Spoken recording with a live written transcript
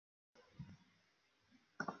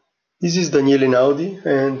This is Daniele Naudi,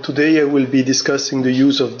 and today I will be discussing the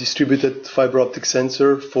use of distributed fiber optic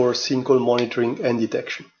sensor for sinkhole monitoring and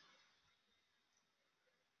detection.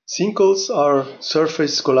 Sinkholes are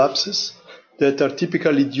surface collapses that are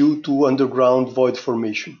typically due to underground void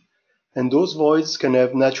formation, and those voids can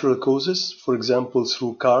have natural causes, for example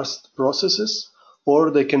through karst processes, or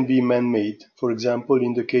they can be man-made, for example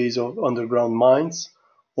in the case of underground mines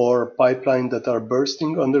or pipelines that are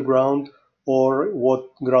bursting underground or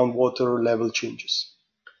groundwater level changes.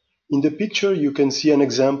 In the picture you can see an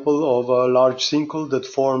example of a large sinkhole that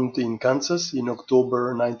formed in Kansas in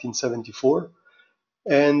October 1974,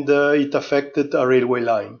 and it affected a railway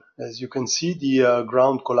line. As you can see, the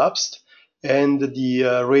ground collapsed and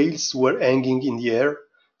the rails were hanging in the air,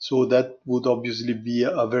 so that would obviously be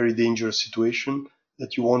a very dangerous situation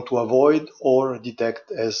that you want to avoid or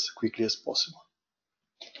detect as quickly as possible.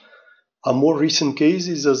 A more recent case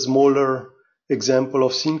is a smaller example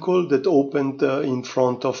of sinkhole that opened in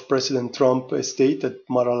front of President Trump's estate at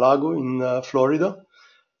Mar-a-Lago in Florida.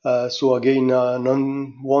 So again, an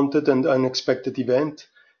unwanted and unexpected event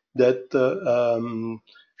that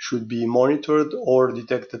should be monitored or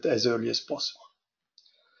detected as early as possible.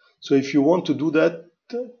 So if you want to do that,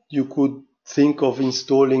 you could think of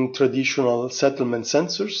installing traditional settlement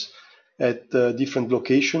sensors at different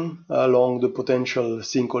locations along the potential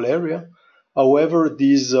sinkhole area. However,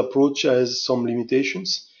 this approach has some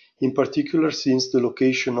limitations, in particular since the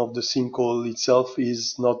location of the sinkhole itself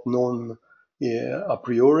is not known a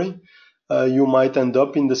priori. You might end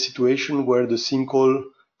up in the situation where the sinkhole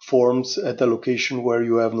forms at a location where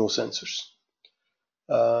you have no sensors.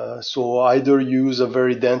 So either use a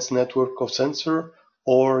very dense network of sensors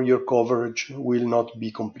or your coverage will not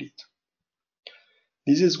be complete.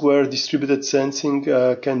 This is where distributed sensing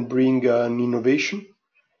can bring an innovation.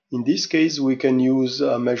 In this case, we can use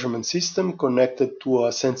a measurement system connected to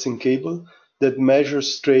a sensing cable that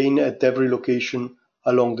measures strain at every location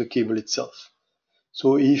along the cable itself.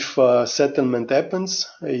 So if a settlement happens,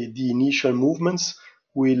 the initial movements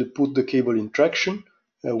will put the cable in traction,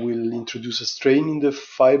 will introduce a strain in the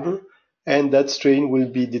fiber, and that strain will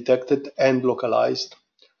be detected and localized.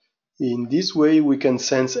 In this way, we can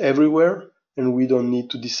sense everywhere, and we don't need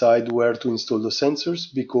to decide where to install the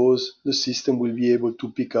sensors because the system will be able to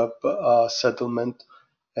pick up a settlement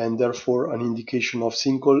and therefore an indication of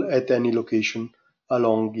sinkhole at any location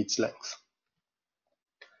along its length.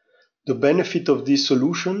 The benefit of this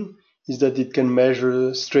solution is that it can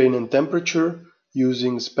measure strain and temperature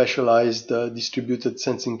using specialized distributed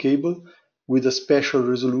sensing cable with a spatial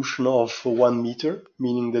resolution of 1 meter,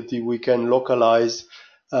 meaning that we can localize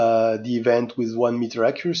the event with 1 meter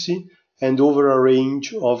accuracy and over a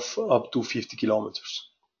range of up to 50 kilometers.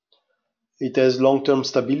 It has long-term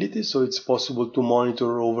stability, so it's possible to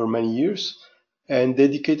monitor over many years, and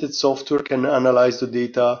dedicated software can analyze the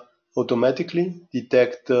data automatically,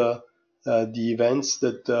 detect the events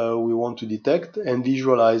that we want to detect, and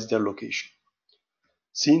visualize their location.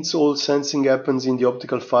 Since all sensing happens in the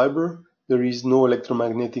optical fiber, there is no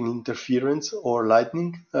electromagnetic interference or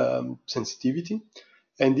lightning sensitivity,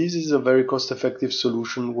 and this is a very cost-effective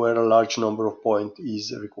solution where a large number of points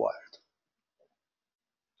is required.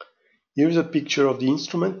 Here's a picture of the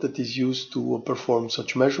instrument that is used to perform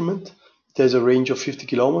such measurement. It has a range of 50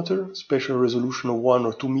 km, spatial resolution of 1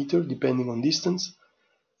 or 2 meters depending on distance,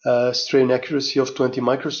 strain accuracy of 20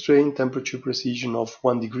 microstrain, temperature precision of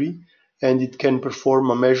 1 degree, and it can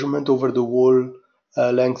perform a measurement over the whole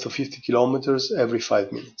length of 50 km every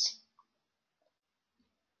 5 minutes.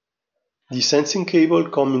 The sensing cable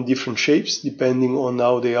come in different shapes depending on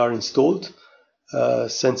how they are installed.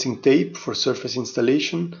 Sensing tape for surface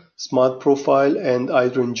installation, smart profile, and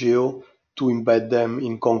hydrogen geo to embed them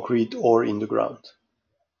in concrete or in the ground.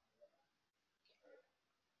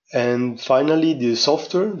 And finally, the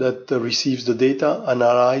software that receives the data,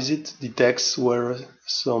 analyzes it, detects where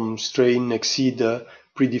some strain exceed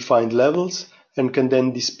predefined levels, and can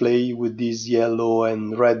then display with these yellow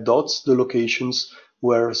and red dots the locations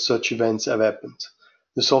where such events have happened.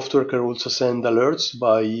 The software can also send alerts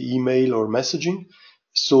by email or messaging,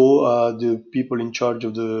 so the people in charge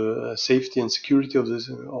of the safety and security of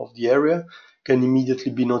the area can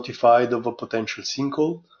immediately be notified of a potential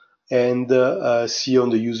sinkhole and see on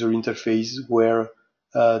the user interface where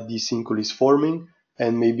the sinkhole is forming,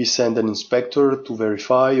 and maybe send an inspector to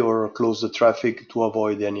verify or close the traffic to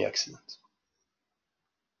avoid any accident.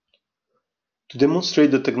 To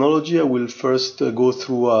demonstrate the technology, I will first go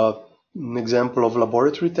through an example of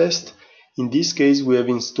laboratory test. In this case, we have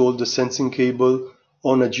installed the sensing cable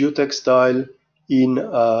on a geotextile in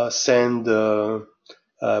a sand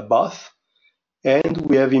bath. And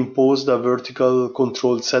we have imposed a vertical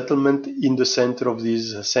controlled settlement in the center of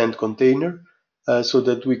this sand container so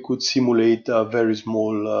that we could simulate a very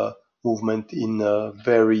small movement in a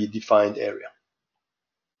very defined area.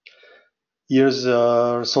 Here's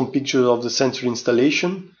some pictures of the sensor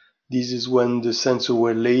installation. This is when the sensor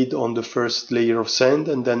were laid on the first layer of sand,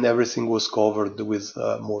 and then everything was covered with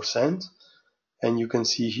more sand. And you can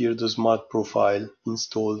see here the smart profile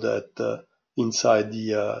installed inside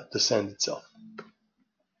the sand itself.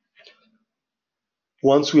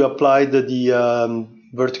 Once we applied the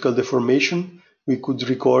vertical deformation, we could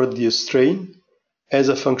record the strain as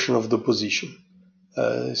a function of the position.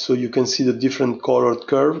 So you can see the different colored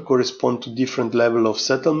curve correspond to different level of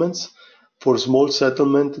settlements. For small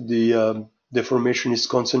settlement, the deformation is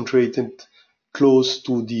concentrated close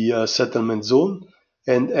to the settlement zone,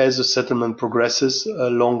 and as the settlement progresses,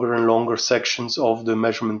 longer and longer sections of the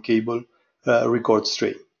measurement cable record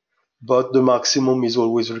strain. But the maximum is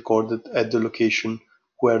always recorded at the location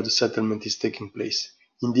where the settlement is taking place,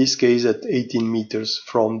 in this case at 18 meters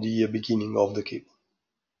from the beginning of the cable.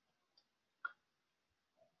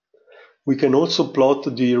 We can also plot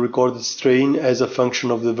the recorded strain as a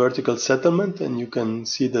function of the vertical settlement, and you can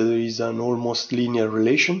see that there is an almost linear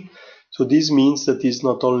relation. So this means that it's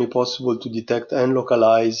not only possible to detect and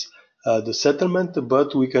localize the settlement,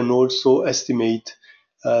 but we can also estimate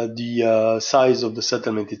the size of the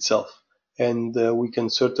settlement itself. And we can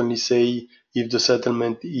certainly say if the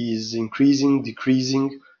settlement is increasing,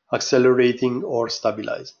 decreasing, accelerating, or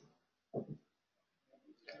stabilizing.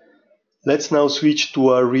 Let's now switch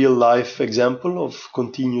to a real-life example of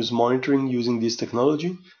continuous monitoring using this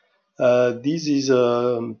technology. This is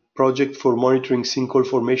a project for monitoring sinkhole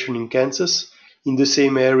formation in Kansas, in the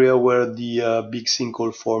same area where the big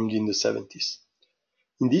sinkhole formed in the 70s.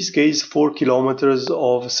 In this case, 4 kilometers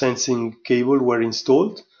of sensing cable were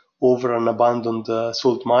installed over an abandoned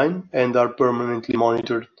salt mine and are permanently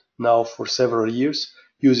monitored now for several years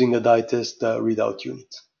using a dye test readout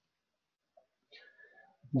unit.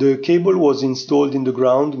 The cable was installed in the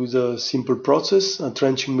ground with a simple process. A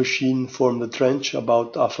trenching machine formed a trench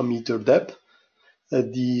about half a meter depth.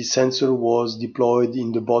 The sensor was deployed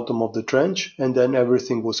in the bottom of the trench, and then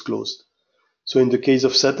everything was closed. So in the case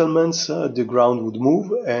of settlements, the ground would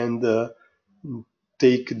move and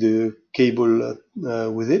take the cable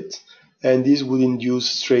with it, and this would induce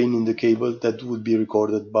strain in the cable that would be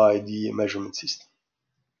recorded by the measurement system.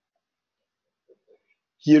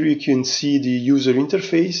 Here you can see the user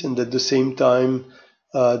interface and at the same time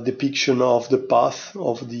depiction of the path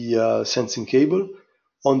of the sensing cable.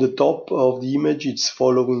 On the top of the image it's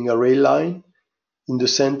following a rail line, in the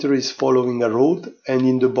center is following a road, and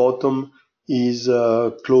in the bottom is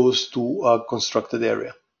close to a constructed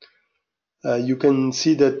area. You can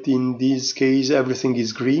see that in this case everything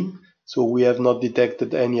is green, so we have not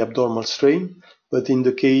detected any abnormal strain, but in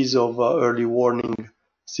the case of early warning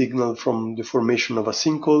signal from the formation of a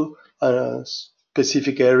sinkhole, a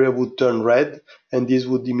specific area would turn red, and this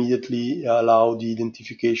would immediately allow the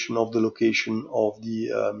identification of the location of the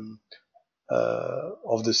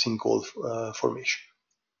sinkhole formation.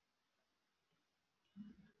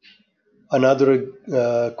 Another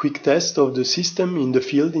quick test of the system in the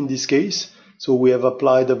field in this case. So we have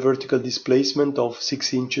applied a vertical displacement of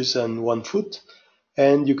 6 inches and 1 foot.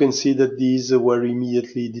 And you can see that these were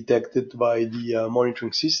immediately detected by the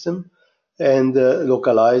monitoring system and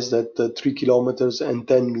localized at 3 kilometers and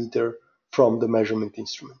 10 meters from the measurement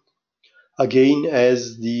instrument. Again,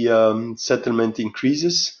 as the settlement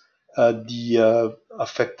increases, the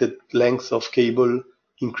affected length of cable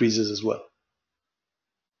increases as well.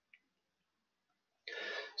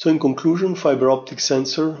 So in conclusion, fiber optic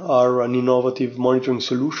sensors are an innovative monitoring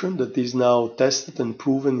solution that is now tested and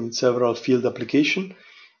proven in several field applications.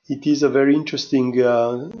 It is a very interesting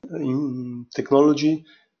technology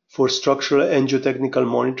for structural and geotechnical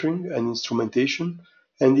monitoring and instrumentation,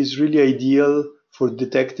 and is really ideal for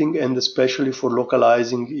detecting and especially for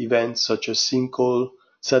localizing events such as sinkhole,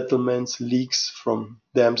 settlements, leaks from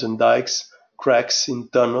dams and dikes, cracks in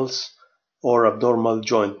tunnels, or abnormal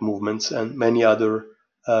joint movements, and many other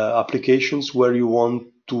applications where you want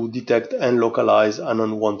to detect and localize an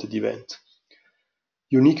unwanted event.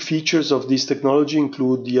 Unique features of this technology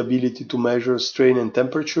include the ability to measure strain and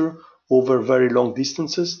temperature over very long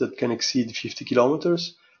distances that can exceed 50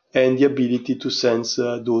 kilometers, and the ability to sense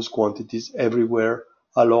those quantities everywhere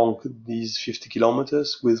along these 50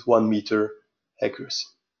 kilometers with 1 meter accuracy.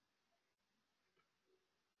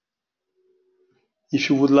 If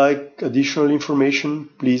you would like additional information,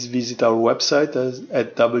 please visit our website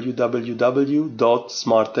at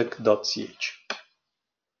www.smartec.ch.